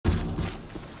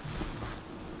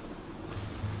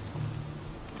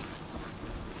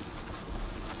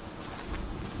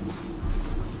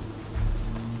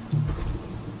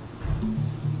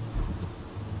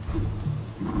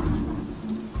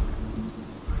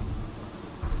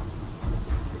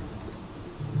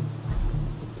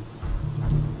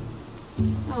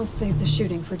I'll save the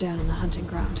shooting for down in the hunting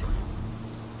ground.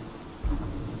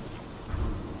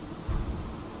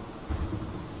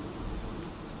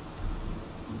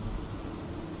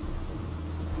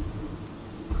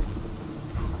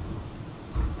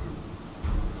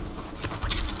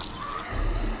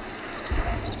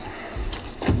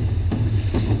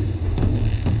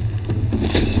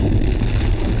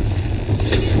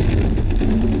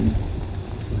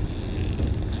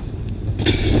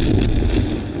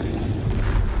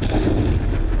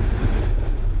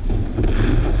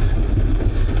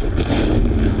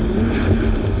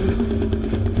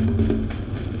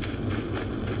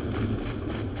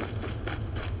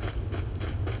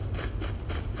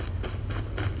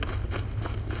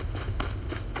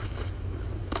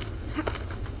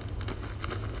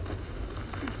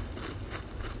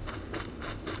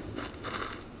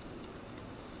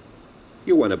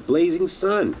 You won a blazing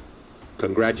sun.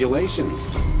 Congratulations.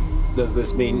 Does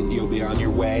this mean you'll be on your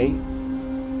way?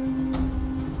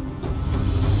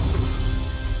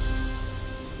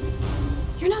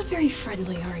 You're not very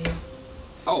friendly, are you?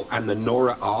 Oh, and the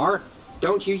Nora are?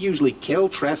 Don't you usually kill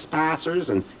trespassers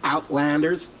and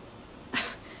outlanders?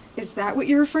 Is that what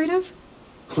you're afraid of?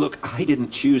 Look, I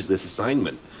didn't choose this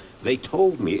assignment. They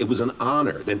told me it was an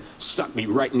honor, then stuck me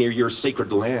right near your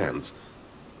sacred lands.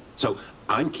 So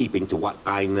I'm keeping to what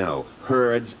I know,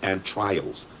 herds and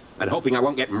trials, and hoping I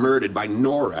won't get murdered by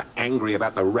Nora, angry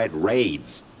about the Red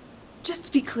Raids. Just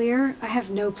to be clear, I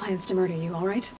have no plans to murder you, all right?